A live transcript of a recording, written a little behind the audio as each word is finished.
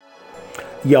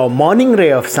Your Morning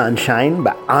Ray of Sunshine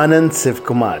by Anand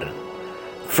Sivkumar.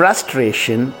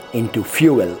 Frustration into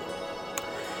fuel.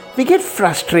 We get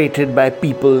frustrated by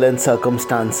people and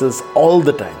circumstances all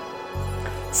the time.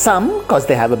 Some because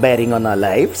they have a bearing on our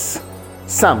lives,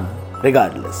 some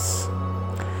regardless.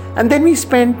 And then we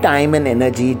spend time and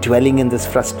energy dwelling in this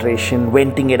frustration,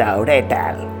 venting it out et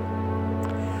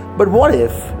al. But what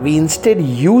if we instead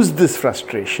use this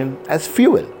frustration as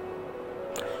fuel?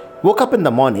 Woke up in the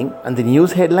morning and the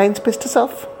news headlines pissed us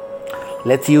off.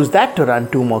 Let's use that to run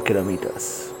 2 more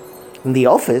kilometers. In the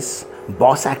office,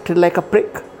 boss acted like a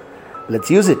prick.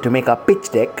 Let's use it to make our pitch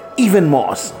deck even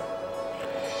more awesome.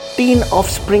 Teen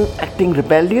offspring acting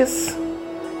rebellious?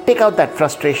 Take out that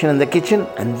frustration in the kitchen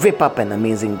and whip up an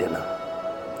amazing dinner.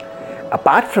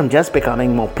 Apart from just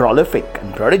becoming more prolific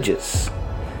and prodigious,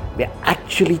 we are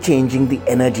actually changing the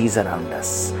energies around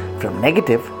us from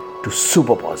negative to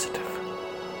super positive.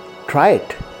 Try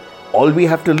it. All we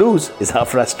have to lose is our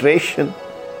frustration.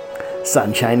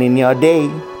 Sunshine in your day.